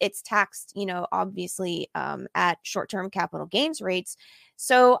 because it's taxed, obviously, at short-term capital gains rates.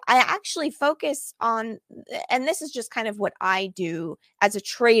 So I actually focus on, and this is just kind of what I do as a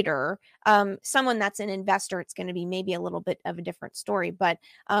trader. Someone that's an investor, it's going to be maybe a little bit of a different story. But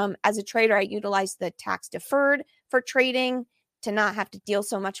as a trader, I utilize the tax deferred for trading, to not have to deal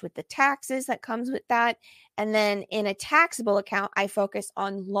so much with the taxes that comes with that. And then in a taxable account, I focus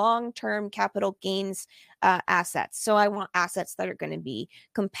on long-term capital gains assets. So I want assets that are going to be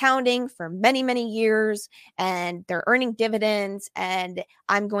compounding for many, many years, and they're earning dividends. And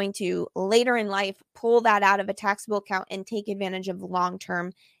I'm going to later in life pull that out of a taxable account and take advantage of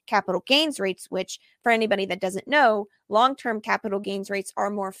long-term capital gains rates, which, for anybody that doesn't know, long-term capital gains rates are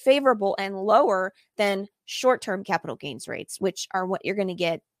more favorable and lower than short-term capital gains rates, which are what you're going to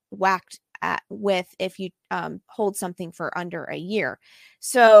get whacked with if you hold something for under a year.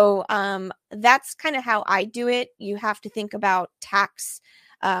 So that's kind of how I do it. You have to think about tax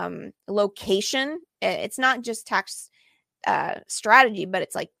location. It's not just tax strategy, but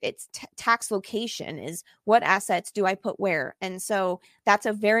it's tax location is what assets do I put where. And so that's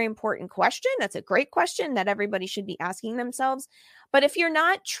a very important question. That's a great question that everybody should be asking themselves. But if you're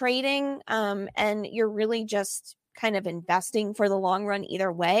not trading and you're really just kind of investing for the long run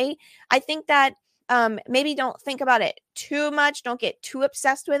either way, I think that maybe don't think about it too much. Don't get too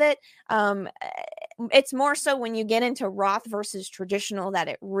obsessed with it. It's more so when you get into Roth versus traditional that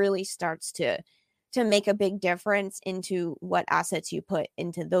it really starts to make a big difference into what assets you put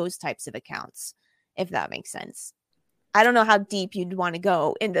into those types of accounts, if that makes sense. I don't know how deep you'd want to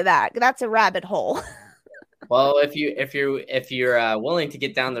go into that. That's a rabbit hole. Well, if you're willing to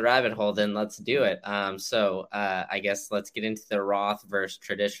get down the rabbit hole, then let's do it. So I guess let's get into the Roth versus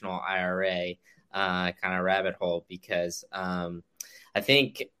traditional IRA kind of rabbit hole, because I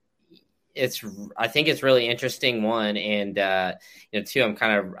think it's really interesting, one, and two, I'm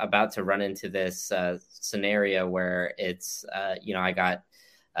kind of about to run into this scenario where it's I got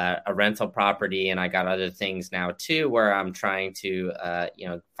a rental property, and I got other things now too, where I'm trying to,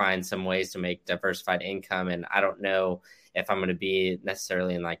 find some ways to make diversified income. And I don't know if I'm going to be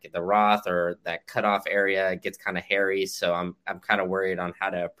necessarily in like the Roth or that cutoff area. It gets kind of hairy. So I'm kind of worried on how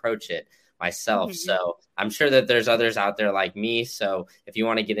to approach it myself. Mhm. So I'm sure that there's others out there like me. So if you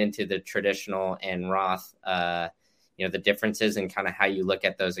want to get into the traditional and Roth, the differences and kind of how you look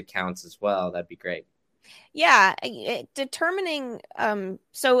at those accounts as well, that'd be great. Yeah, determining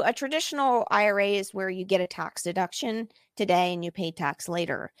so a traditional IRA is where you get a tax deduction today and you pay tax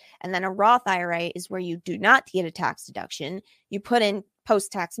later. And then a Roth IRA is where you do not get a tax deduction. You put in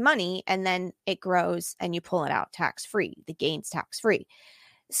post-tax money and then it grows and you pull it out tax-free. The gain's tax-free.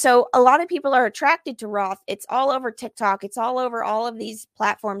 So a lot of people are attracted to Roth. It's all over TikTok. It's all over all of these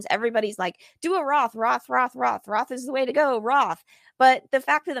platforms. Everybody's like, do a Roth, Roth, Roth, Roth. Roth is the way to go, Roth. But the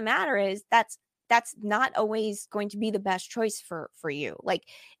fact of the matter is that's not always going to be the best choice for you. Like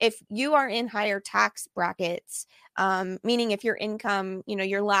if you are in higher tax brackets, meaning if your income,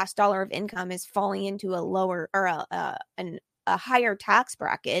 your last dollar of income is falling into a lower or a higher tax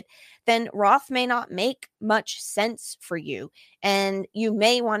bracket, then Roth may not make much sense for you. And you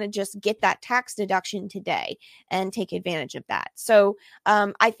may want to just get that tax deduction today and take advantage of that. So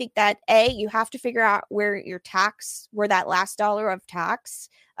I think that you have to figure out where that last dollar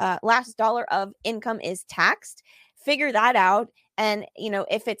of income is taxed. Figure that out. And,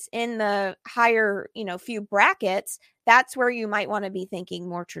 if it's in the higher, few brackets, that's where you might want to be thinking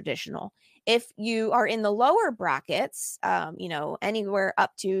more traditional. If you are in the lower brackets, anywhere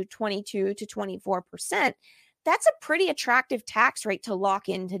up to 22 to 24%, that's a pretty attractive tax rate to lock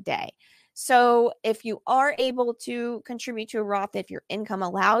in today. So if you are able to contribute to a Roth, if your income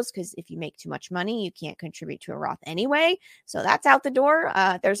allows, because if you make too much money, you can't contribute to a Roth anyway. So that's out the door.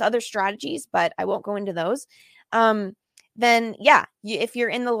 There's other strategies, but I won't go into those. Then yeah, if you're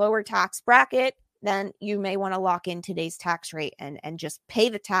in the lower tax bracket, then you may want to lock in today's tax rate and just pay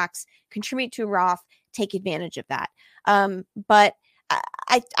the tax, contribute to Roth, take advantage of that. But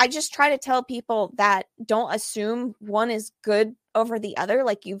I just try to tell people that don't assume one is good over the other.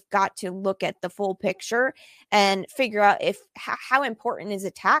 Like you've got to look at the full picture and figure out how important is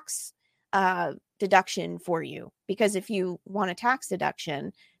a tax deduction for you. Because if you want a tax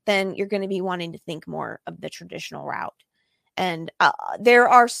deduction, then you're going to be wanting to think more of the traditional route. And there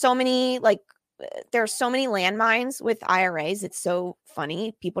are so many landmines with IRAs. It's so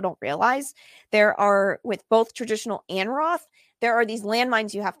funny. People don't realize there are, with both traditional and Roth, there are these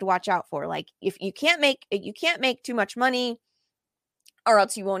landmines you have to watch out for. Like if you can't make too much money, or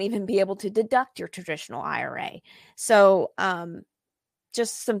else you won't even be able to deduct your traditional IRA. So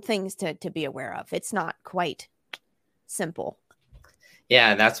just some things to be aware of. It's not quite simple.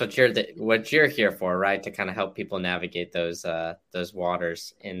 Yeah, and that's what you're here for, right? To kind of help people navigate those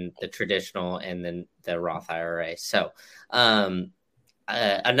waters in the traditional and then the Roth IRA. So,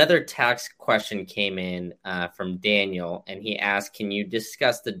 another tax question came in from Daniel, and he asked, "Can you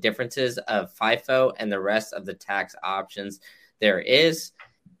discuss the differences of FIFO and the rest of the tax options there is?"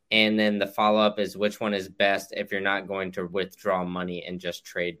 And then the follow up is, "Which one is best if you're not going to withdraw money and just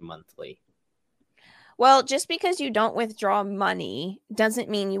trade monthly?" Well, just because you don't withdraw money doesn't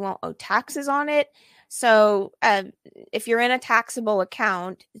mean you won't owe taxes on it. So if you're in a taxable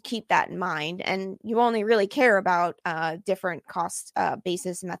account, keep that in mind. And you only really care about different cost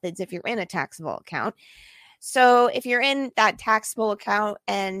basis methods if you're in a taxable account. So if you're in that taxable account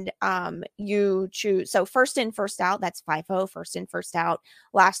and you choose, so first in, first out, that's FIFO, first in, first out,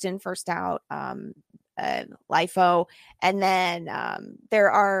 last in, first out, LIFO. And then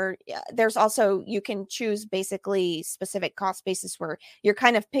there's also, you can choose basically specific cost basis where you're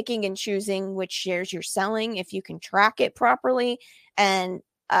kind of picking and choosing which shares you're selling if you can track it properly. And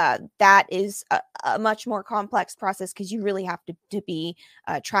that is a much more complex process because you really have to be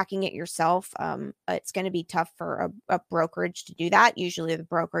tracking it yourself. It's going to be tough for a brokerage to do that. Usually the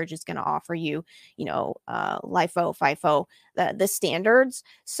brokerage is going to offer you, LIFO, FIFO, the standards.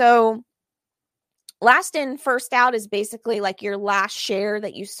 So last in, first out is basically like your last share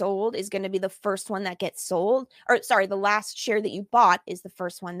that you sold is going to be the first one that gets sold. Or sorry, the last share that you bought is the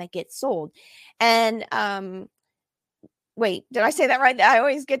first one that gets sold. And wait, did I say that right? I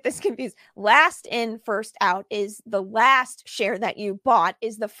always get this confused. Last in, first out is the last share that you bought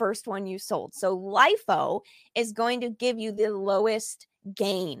is the first one you sold. So LIFO is going to give you the lowest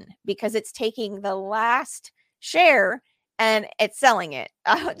gain because it's taking the last share and it's selling it.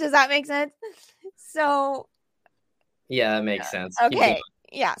 Does that make sense? So yeah, that makes sense. Okay.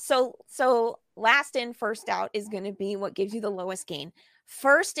 Yeah. So last in, first out is going to be what gives you the lowest gain.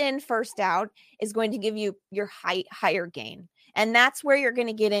 First in, first out is going to give you your higher gain. And that's where you're going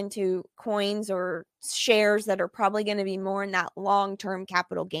to get into coins or shares that are probably going to be more in that long-term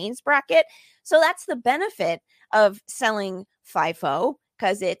capital gains bracket. So that's the benefit of selling FIFO,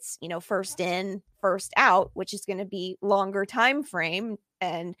 because it's, first in, first out, which is going to be longer time frame,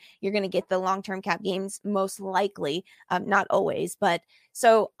 and you're going to get the long-term cap gains most likely, not always, but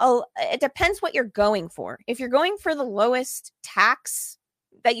so it depends what you're going for. If you're going for the lowest tax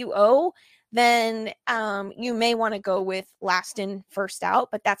that you owe, then you may want to go with last in, first out,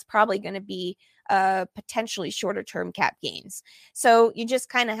 but that's probably going to be potentially shorter term cap gains. So you just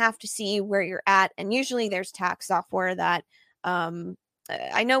kind of have to see where you're at. And usually there's tax software that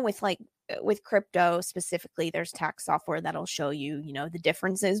I know with crypto specifically, there's tax software that'll show you, the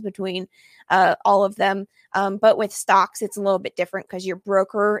differences between all of them. But with stocks, it's a little bit different because your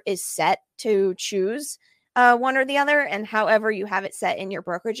broker is set to choose one or the other. And however you have it set in your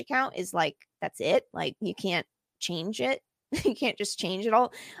brokerage account is that's it. You can't change it. You can't just change it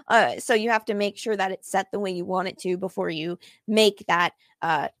all. So you have to make sure that it's set the way you want it to before you make that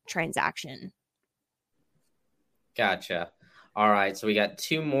transaction. Gotcha. All right, so we got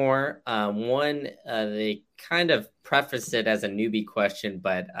two more. One, they kind of preface it as a newbie question,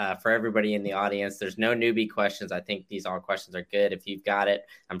 but for everybody in the audience, there's no newbie questions. I think these all questions are good. If you've got it,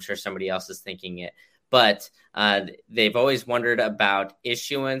 I'm sure somebody else is thinking it. But they've always wondered about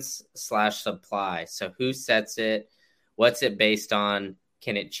issuance/supply. So who sets it? What's it based on?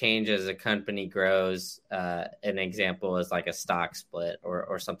 Can it change as a company grows? An example is like a stock split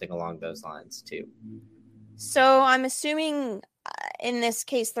or something along those lines too. So I'm assuming in this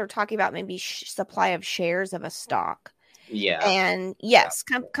case, they're talking about maybe supply of shares of a stock. Yeah. And yes,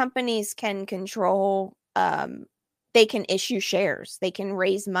 companies can control, they can issue shares. They can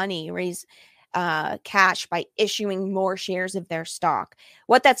raise money, raise cash by issuing more shares of their stock.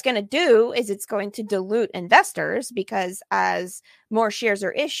 What that's going to do is it's going to dilute investors, because as more shares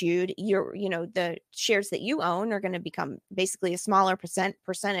are issued, the shares that you own are going to become basically a smaller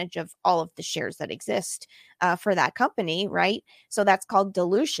percentage of all of the shares that exist for that company, right? So that's called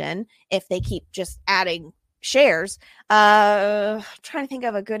dilution if they keep just adding shares. Trying to think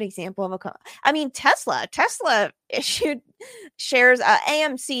of a good example of Tesla issued shares.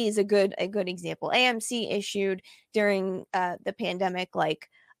 AMC is a good example. AMC issued during the pandemic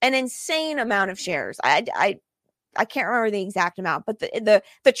an insane amount of shares. I can't remember the exact amount, but the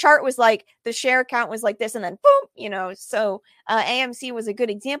chart was the share count was like this, and then boom, so AMC was a good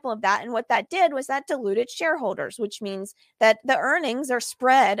example of that. And what that did was that diluted shareholders, which means that the earnings are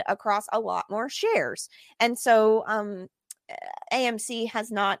spread across a lot more shares. And so AMC has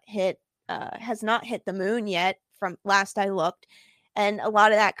not hit the moon yet from last I looked. And a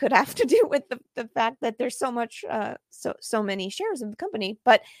lot of that could have to do with the fact that there's so much, so many shares of the company.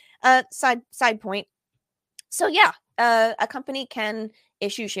 But side point. So yeah, a company can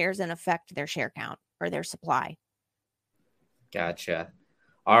issue shares and affect their share count or their supply. Gotcha.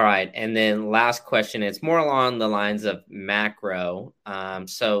 All right. And then last question, it's more along the lines of macro.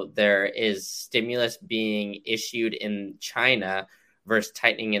 So there is stimulus being issued in China versus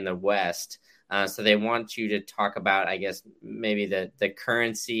tightening in the West. So they want you to talk about, I guess, maybe the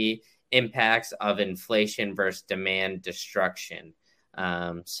currency impacts of inflation versus demand destruction.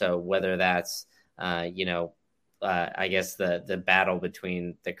 So whether that's, I guess the battle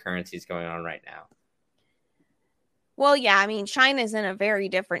between the currencies going on right now. Well, yeah, I mean, China's in a very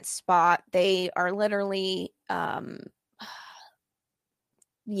different spot. They are literally,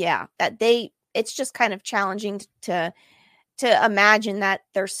 it's just kind of challenging to imagine that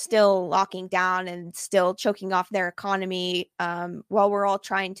they're still locking down and still choking off their economy while we're all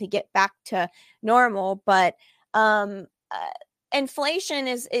trying to get back to normal. But inflation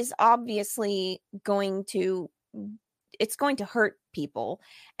is obviously going to hurt people.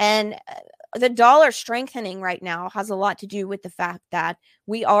 And the dollar strengthening right now has a lot to do with the fact that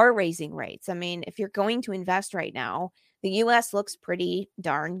we are raising rates. I mean, if you're going to invest right now, the US looks pretty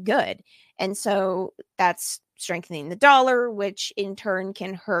darn good. And so that's strengthening the dollar, which in turn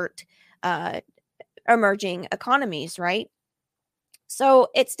can hurt emerging economies, right? So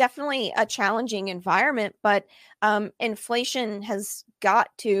it's definitely a challenging environment, but inflation has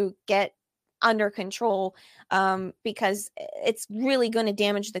got to get under control because it's really going to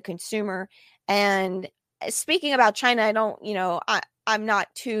damage the consumer. And speaking about China, I'm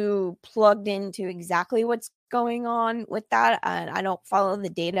not too plugged into exactly what's going on with that. And I don't follow the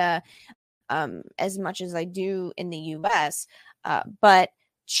data as much as I do in the US. But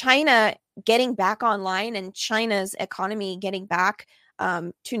China getting back online and China's economy getting back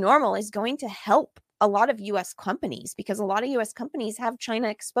to normal is going to help a lot of US companies, because a lot of US companies have China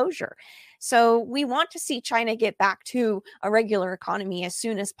exposure. So we want to see China get back to a regular economy as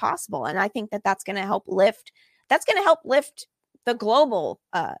soon as possible. And I think that that's going to help lift the global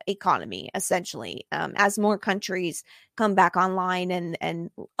economy, essentially, as more countries come back online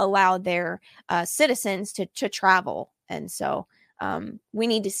and allow their citizens to travel. And so we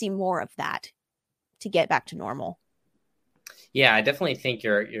need to see more of that to get back to normal. Yeah, I definitely think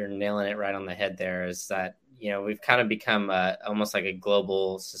you're nailing it right on the head there. Is that, we've kind of become almost like a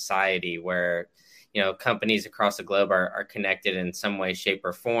global society where, companies across the globe are connected in some way, shape,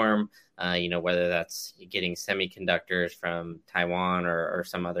 or form. Whether that's getting semiconductors from Taiwan or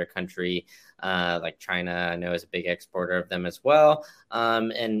some other country, like China, I know is a big exporter of them as well.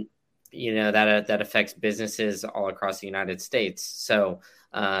 And that affects businesses all across the United States. So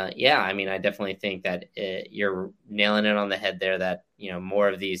I mean, I definitely think that you're nailing it on the head there, that, more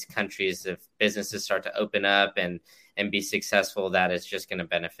of these countries, if businesses start to open up and be successful, that is just going to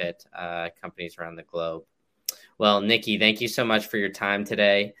benefit companies around the globe. Well, Nikki, thank you so much for your time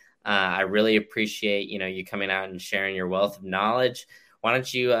today. I really appreciate, you coming out and sharing your wealth of knowledge. Why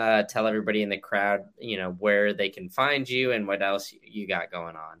don't you tell everybody in the crowd, where they can find you and what else you got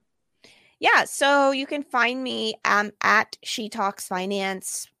going on? Yeah, so you can find me at She Talks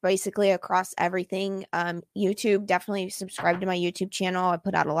Finance, basically across everything. YouTube, definitely subscribe to my YouTube channel. I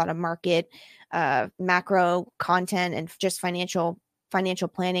put out a lot of market, macro content and just financial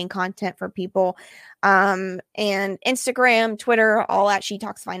planning content for people. And Instagram, Twitter, all at She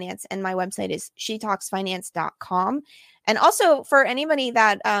Talks Finance. And my website is shetalksfinance.com. And also, for anybody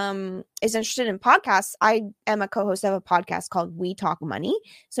that is interested in podcasts, I am a co-host of a podcast called We Talk Money.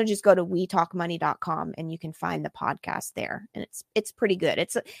 So just go to wetalkmoney.com and you can find the podcast there. And it's pretty good.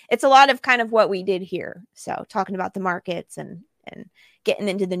 It's a lot of kind of what we did here. So talking about the markets and getting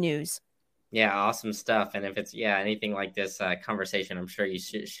into the news. Yeah, awesome stuff. And if it's anything like this conversation, I'm sure you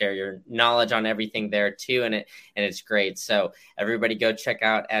should share your knowledge on everything there too, and it's great. So everybody, go check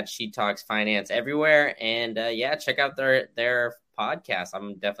out at She Talks Finance everywhere, and check out their podcast.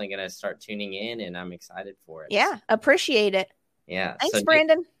 I'm definitely gonna start tuning in, and I'm excited for it. Yeah, appreciate it. Yeah, thanks,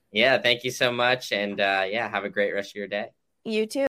 Brandon. Yeah, thank you so much, and have a great rest of your day. You too.